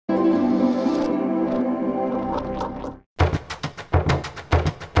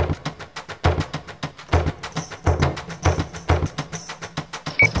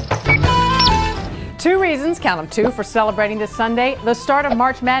count them, two for celebrating this Sunday, the start of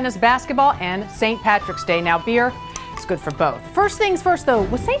March Madness basketball and St. Patrick's Day. Now, beer is good for both. First things first, though,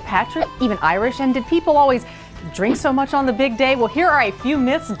 was St. Patrick even Irish? And did people always drink so much on the big day? Well, here are a few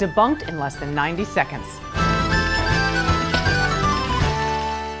myths debunked in less than 90 seconds.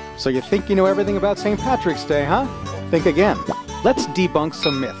 So you think you know everything about St. Patrick's Day, huh? Think again. Let's debunk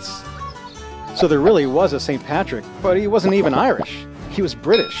some myths. So there really was a St. Patrick, but he wasn't even Irish. He was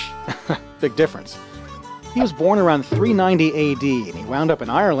British. Big difference. He was born around 390 AD, and he wound up in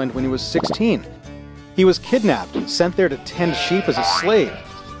Ireland when he was 16. He was kidnapped and sent there to tend sheep as a slave.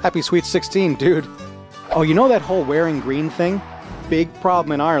 Happy sweet 16, dude. Oh, you know that whole wearing green thing? Big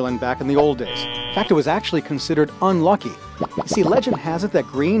problem in Ireland back in the old days. In fact, it was actually considered unlucky. You see, legend has it that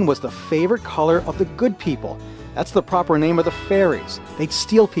green was the favorite color of the good people. That's the proper name of the fairies. They'd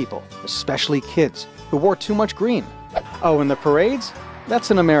steal people, especially kids, who wore too much green. Oh, and the parades?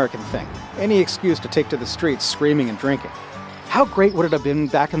 That's an American thing. Any excuse to take to the streets screaming and drinking. How great would it have been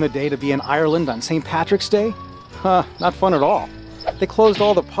back in the day to be in Ireland on St. Patrick's Day? Not fun at all. They closed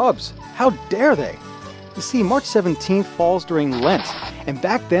all the pubs. How dare they? You see, March 17th falls during Lent, and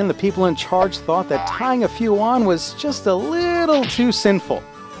back then the people in charge thought that tying a few on was just a little too sinful.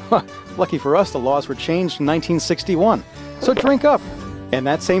 Lucky for us, the laws were changed in 1961. So drink up. And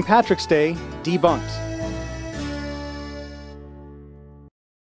that's St. Patrick's Day debunked.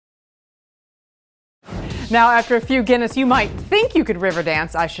 Now, after a few Guinness, you might think you could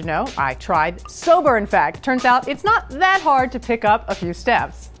Riverdance. I should know. I tried. Sober, in fact. Turns out it's not that hard to pick up a few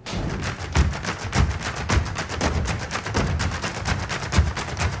steps.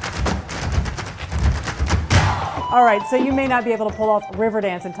 All right, so you may not be able to pull off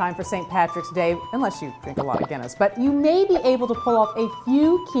Riverdance in time for St. Patrick's Day, unless you drink a lot of Guinness, but you may be able to pull off a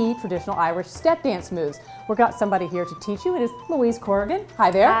few key traditional Irish step dance moves. We've got somebody here to teach you. It is Louise Corrigan.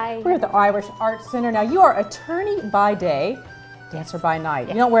 Hi there. Hi. We're at the Irish Arts Center. Now, you are attorney by day, dancer by night.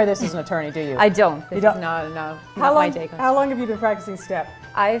 Yes. You don't wear this as an attorney, do you? I don't. This is not my day. How long have you been practicing step?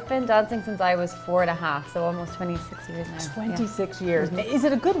 I've been dancing since I was 4.5, so almost 26 years now. 26 years. Is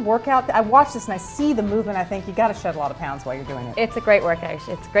it a good workout? I watch this and I see the movement. I think you got to shed a lot of pounds while you're doing it. It's a great workout.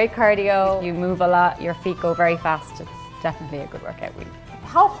 It's great cardio. You move a lot. Your feet go very fast. It's definitely a good workout.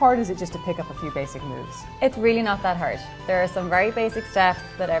 How hard is it just to pick up a few basic moves? It's really not that hard. There are some very basic steps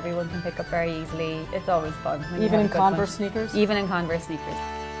that everyone can pick up very easily. It's always fun. Even in Converse sneakers? Even in Converse sneakers.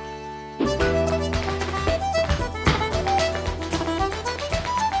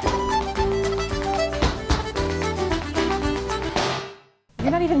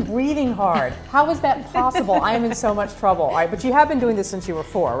 You're not even breathing hard. How is that possible? I am in so much trouble. All right, but you have been doing this since you were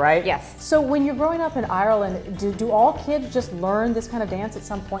 4, right? Yes. So when you're growing up in Ireland, do all kids just learn this kind of dance at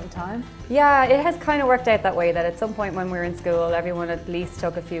some point in time? Yeah, it has kind of worked out that way, that at some point when we were in school, everyone at least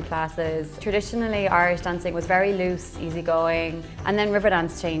took a few classes. Traditionally, Irish dancing was very loose, easygoing, and then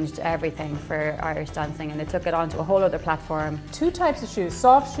Riverdance changed everything for Irish dancing, and it took it onto a whole other platform. Two types of shoes,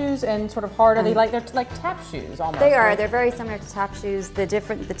 soft shoes and sort of harder. They're like tap shoes almost. They are. Right? They're very similar to tap shoes.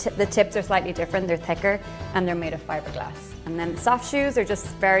 The tips are slightly different. They're thicker and they're made of fiberglass. And then the soft shoes are just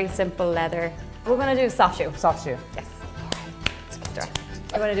very simple leather. We're going to do soft shoe. Soft shoe. Yes.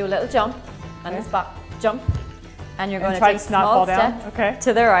 We're going to do a little jump on the spot. Jump. And you're going to take small steps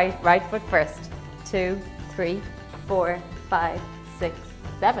to the right foot first. 2, 3, 4, 5, 6,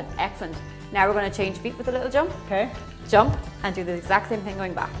 7. Excellent. Now we're going to change feet with a little jump. Okay. Jump and do the exact same thing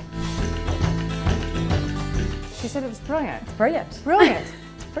going back. She said it was brilliant. It's brilliant. Brilliant.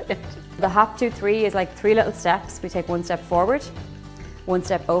 It's brilliant. The hop 2, 3 is like 3 little steps. We take 1 step forward, 1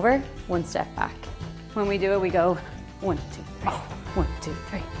 step over, 1 step back. When we do it, we go 1, 2, 3, 1, 2,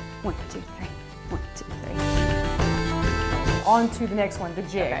 3, 1, 2, 3, 1, 2, 3. On to the next one, the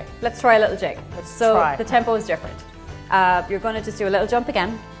jig. Okay, let's try a little jig. So try. the tempo is different. You're going to just do a little jump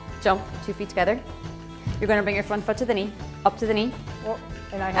again. Jump, 2 feet together. You're going to bring your front foot to the knee, up to the knee,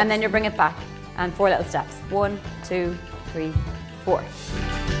 and then you bring it back. And 4 little steps. 1, 2, 3, 4.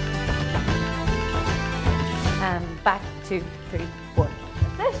 And back, 2, 3, 4.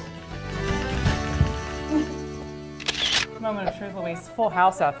 That's it. Moment of truth, Louise. Full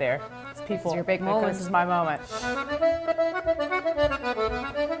house out there. It's people. This is your big moment. This is my moment.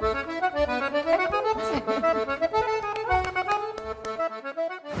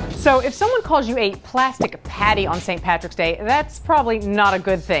 So if someone calls you a plastic paddy on St. Patrick's Day, that's probably not a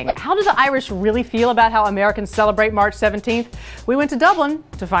good thing. How do the Irish really feel about how Americans celebrate March 17th? We went to Dublin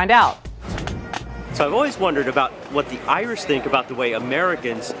to find out. So I've always wondered about what the Irish think about the way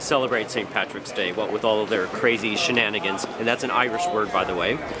Americans celebrate St. Patrick's Day, what with all of their crazy shenanigans, and that's an Irish word, by the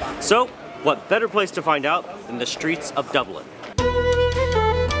way. So what better place to find out than the streets of Dublin?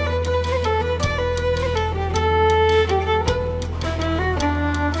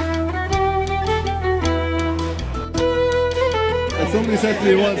 somebody said to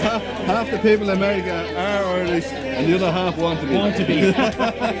me once, half the people in America are Irish and the other half want to be.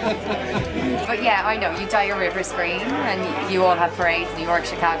 But yeah, I know, you dye your rivers green and you all have parades, New York,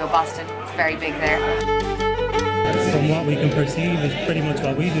 Chicago, Boston, it's very big there. From what we can perceive is pretty much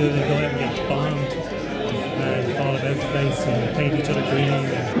what we do, is go out and get bombed and fall about the place and paint each other green.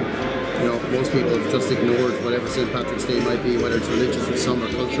 You know, most people have just ignored whatever St. Patrick's Day might be, whether it's religious for some or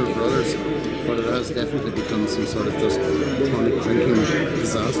cultural for others, but it has definitely become some sort of just chronic drinking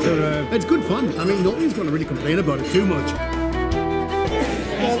disaster. It's good fun. I mean, nobody's going to really complain about it too much.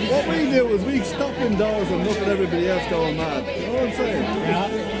 Well, what we do is we stop indoors and look at everybody else going mad. You know what I'm saying? Yeah.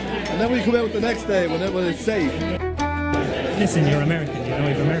 And then we come out the next day when it's safe. Listen, you're American, you know,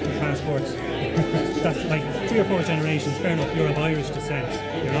 you have American passports. That's like 3 or 4 generations, fair enough, you're of Irish descent,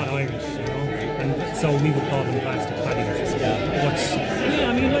 you're not Irish, you know, and so we would call them Plastic Paddies. But, yeah,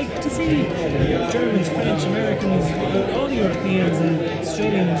 I mean, like, to see Germans, French, Americans, all the Europeans and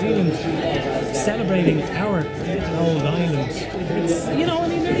Australia and New Zealand celebrating our little old island, it's, you know, I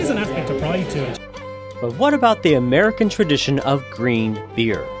mean, there is an aspect of pride to it. But what about the American tradition of green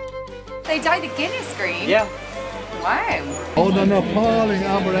beer? They dye the Guinness green? Yeah. Wow. Oh, an appalling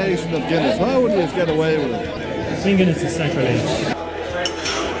aberration of Guinness. How would you just get away with it? Green Guinness is sacrilege.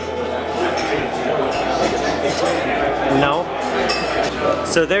 No.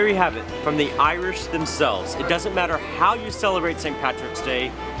 So there you have it, from the Irish themselves. It doesn't matter how you celebrate St. Patrick's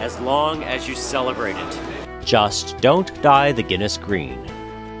Day, as long as you celebrate it. Just don't dye the Guinness green.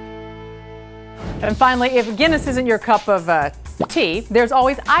 And finally, if Guinness isn't your cup of tea, there's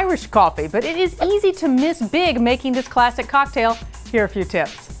always Irish coffee, but it is easy to miss big making this classic cocktail. Here are a few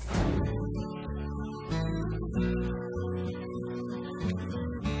tips.